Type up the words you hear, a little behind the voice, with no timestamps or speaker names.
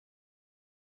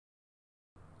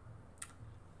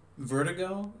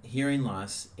Vertigo, hearing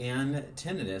loss, and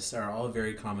tinnitus are all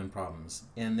very common problems,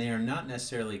 and they are not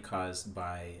necessarily caused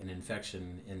by an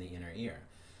infection in the inner ear.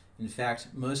 In fact,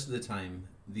 most of the time,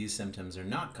 these symptoms are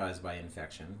not caused by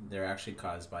infection. They're actually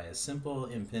caused by a simple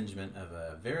impingement of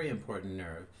a very important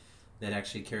nerve that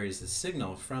actually carries the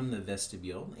signal from the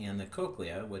vestibule and the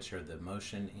cochlea, which are the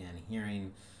motion and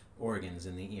hearing organs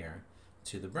in the ear,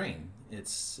 to the brain.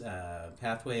 Its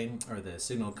pathway, or the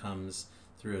signal, comes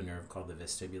through a nerve called the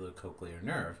vestibulocochlear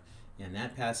nerve, and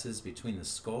that passes between the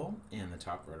skull and the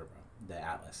top vertebra, the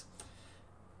atlas.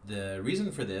 The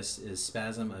reason for this is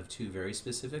spasm of two very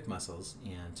specific muscles,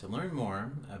 and to learn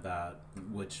more about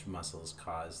which muscles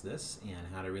cause this and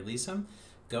how to release them,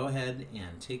 go ahead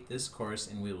and take this course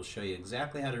and we will show you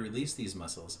exactly how to release these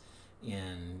muscles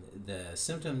and the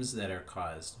symptoms that are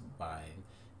caused by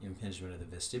impingement of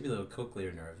the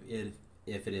vestibulocochlear nerve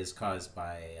if it is caused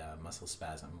by muscle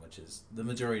spasm, which is the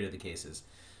majority of the cases,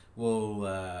 will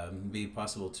be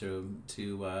possible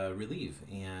to relieve.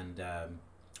 And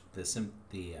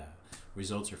the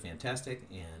results are fantastic,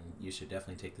 and you should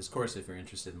definitely take this course if you're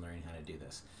interested in learning how to do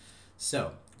this.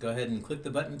 So go ahead and click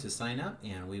the button to sign up,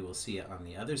 and we will see you on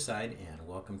the other side, and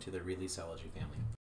welcome to the Releasology family.